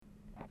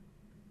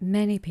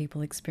Many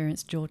people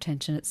experience jaw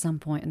tension at some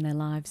point in their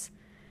lives.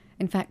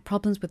 In fact,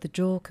 problems with the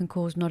jaw can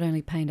cause not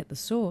only pain at the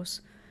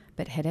source,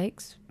 but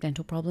headaches,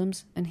 dental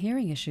problems, and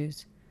hearing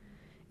issues.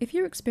 If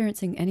you're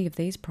experiencing any of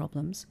these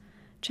problems,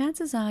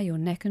 chances are your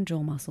neck and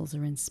jaw muscles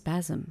are in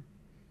spasm.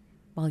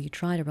 While you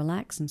try to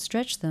relax and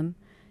stretch them,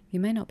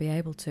 you may not be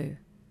able to.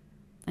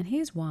 And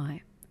here's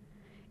why.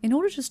 In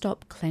order to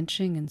stop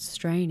clenching and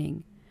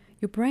straining,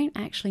 your brain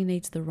actually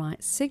needs the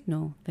right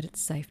signal that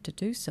it's safe to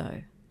do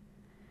so.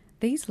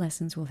 These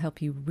lessons will help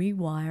you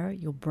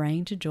rewire your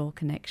brain-to-jaw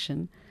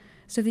connection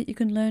so that you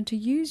can learn to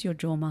use your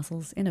jaw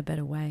muscles in a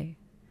better way.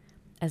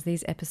 As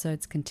these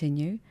episodes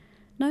continue,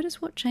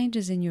 notice what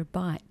changes in your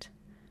bite.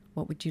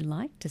 What would you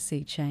like to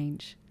see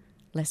change?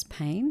 Less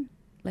pain?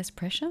 Less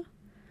pressure?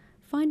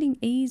 Finding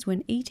ease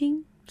when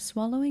eating,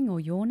 swallowing, or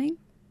yawning?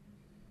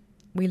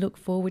 We look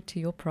forward to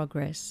your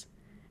progress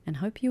and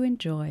hope you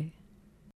enjoy.